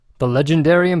The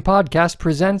Legendarium Podcast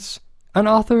presents an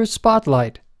author's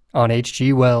spotlight on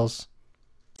H.G. Wells.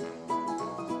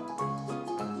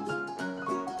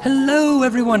 Hello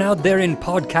everyone out there in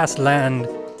podcast land.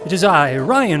 It is I,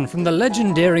 Ryan, from the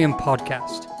Legendarium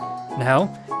Podcast.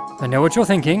 Now, I know what you're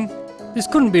thinking. This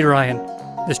couldn't be Ryan.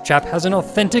 This chap has an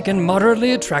authentic and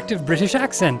moderately attractive British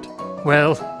accent.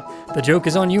 Well, the joke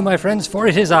is on you, my friends, for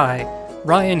it is I,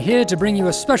 Ryan, here to bring you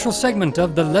a special segment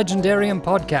of the Legendarium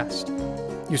Podcast.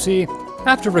 You see,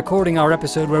 after recording our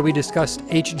episode where we discussed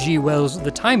H.G. Wells'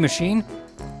 The Time Machine,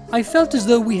 I felt as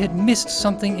though we had missed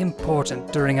something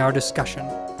important during our discussion.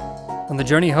 On the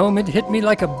journey home, it hit me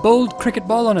like a bowled cricket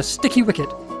ball on a sticky wicket.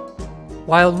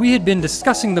 While we had been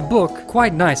discussing the book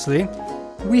quite nicely,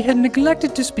 we had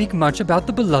neglected to speak much about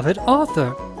the beloved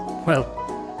author.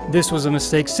 Well, this was a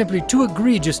mistake simply too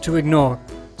egregious to ignore.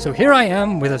 So here I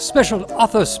am with a special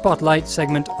author spotlight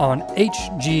segment on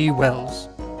H.G. Wells.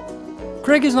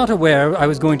 Craig is not aware I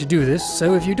was going to do this,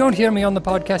 so if you don't hear me on the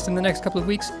podcast in the next couple of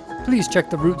weeks, please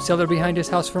check the root cellar behind his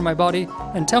house for my body,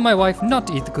 and tell my wife not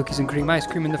to eat the cookies and cream ice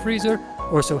cream in the freezer,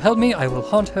 or so help me, I will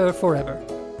haunt her forever.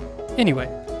 Anyway,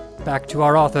 back to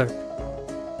our author.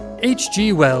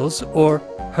 H.G. Wells, or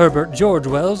Herbert George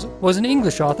Wells, was an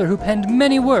English author who penned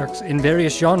many works in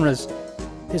various genres.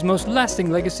 His most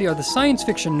lasting legacy are the science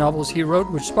fiction novels he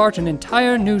wrote, which sparked an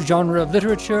entire new genre of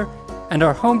literature and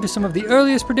are home to some of the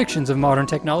earliest predictions of modern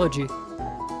technology.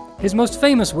 His most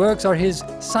famous works are his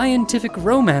scientific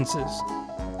romances,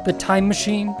 The Time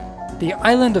Machine, The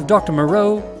Island of Dr.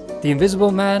 Moreau, The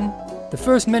Invisible Man, The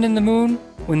First Men in the Moon,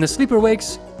 When the Sleeper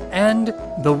Wakes, and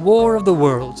The War of the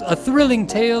Worlds, a thrilling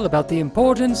tale about the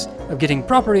importance of getting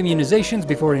proper immunizations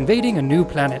before invading a new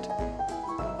planet.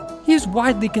 He is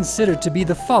widely considered to be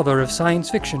the father of science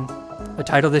fiction, a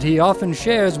title that he often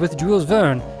shares with Jules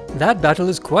Verne. That battle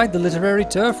is quite the literary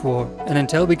turf war, and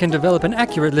until we can develop an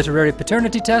accurate literary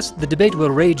paternity test, the debate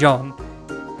will rage on.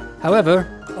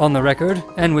 However, on the record,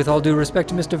 and with all due respect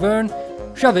to Mr. Verne,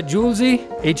 shove it, Julesy,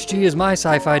 H.G. is my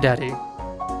sci-fi daddy.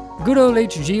 Good old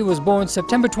H.G. was born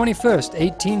September 21st,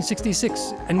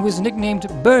 1866, and was nicknamed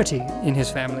Bertie in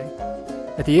his family.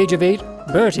 At the age of 8,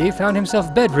 Bertie found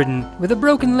himself bedridden with a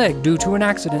broken leg due to an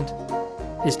accident.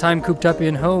 His time cooped up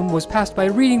in home was passed by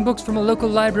reading books from a local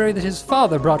library that his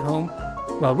father brought home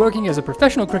while working as a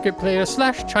professional cricket player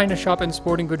 / china shop and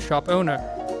sporting goods shop owner.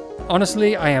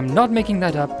 Honestly, I am not making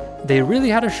that up. They really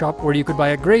had a shop where you could buy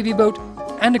a gravy boat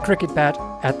and a cricket bat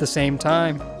at the same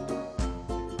time.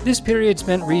 This period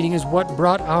spent reading is what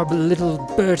brought our little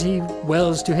Bertie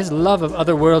Wells to his love of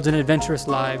other worlds and adventurous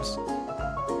lives.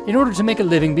 In order to make a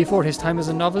living before his time as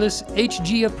a novelist,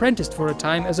 H.G. apprenticed for a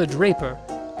time as a draper,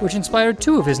 which inspired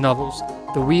two of his novels,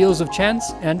 The Wheels of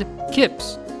Chance and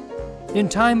Kips. In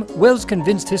time, Wells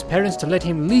convinced his parents to let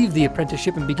him leave the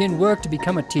apprenticeship and begin work to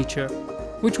become a teacher,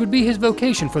 which would be his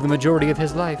vocation for the majority of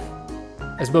his life.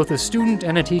 As both a student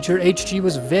and a teacher, H.G.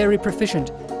 was very proficient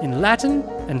in Latin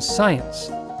and science.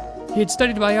 He had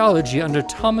studied biology under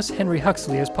Thomas Henry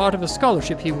Huxley as part of a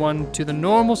scholarship he won to the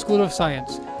Normal School of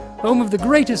Science, home of the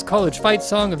greatest college fight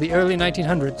song of the early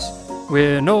 1900s.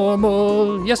 We're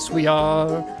normal, yes we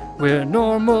are. We're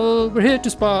normal, we're here to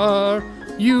spar.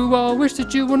 You all wish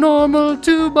that you were normal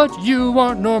too, but you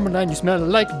aren't normal and you smell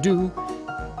like dew.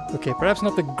 Okay, perhaps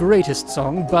not the greatest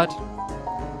song, but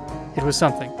it was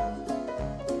something.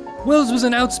 Wells was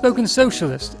an outspoken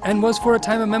socialist and was for a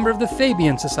time a member of the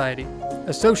Fabian Society,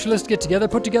 a socialist get-together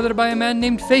put together by a man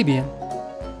named Fabian.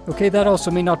 Okay, that also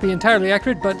may not be entirely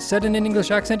accurate, but said in an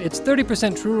English accent, it's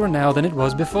 30% truer now than it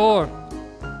was before.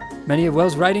 Many of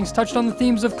Wells' writings touched on the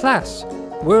themes of class,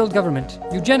 world government,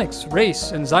 eugenics,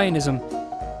 race, and Zionism.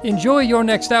 Enjoy your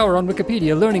next hour on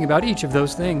Wikipedia learning about each of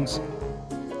those things.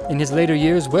 In his later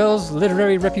years, Wells'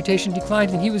 literary reputation declined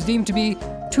and he was deemed to be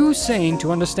too sane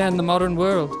to understand the modern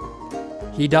world.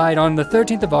 He died on the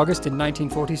 13th of August in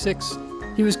 1946.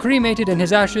 He was cremated and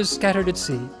his ashes scattered at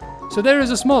sea. So there is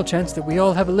a small chance that we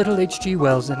all have a little H.G.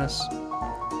 Wells in us.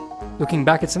 Looking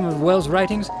back at some of Wells'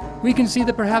 writings, we can see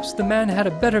that perhaps the man had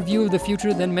a better view of the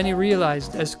future than many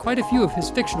realized, as quite a few of his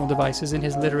fictional devices in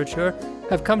his literature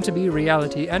have come to be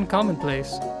reality and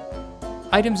commonplace.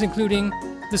 Items including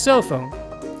the cell phone,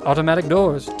 automatic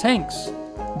doors, tanks,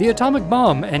 the atomic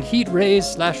bomb, and heat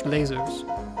rays /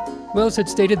 lasers. Wells had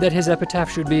stated that his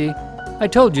epitaph should be, "I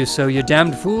told you so, you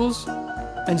damned fools."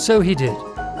 And so he did.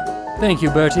 Thank you,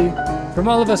 Bertie. From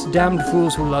all of us damned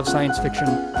fools who love science fiction,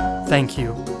 thank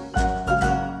you.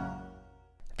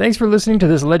 Thanks for listening to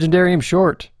this Legendarium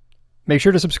short. Make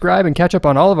sure to subscribe and catch up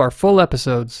on all of our full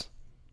episodes.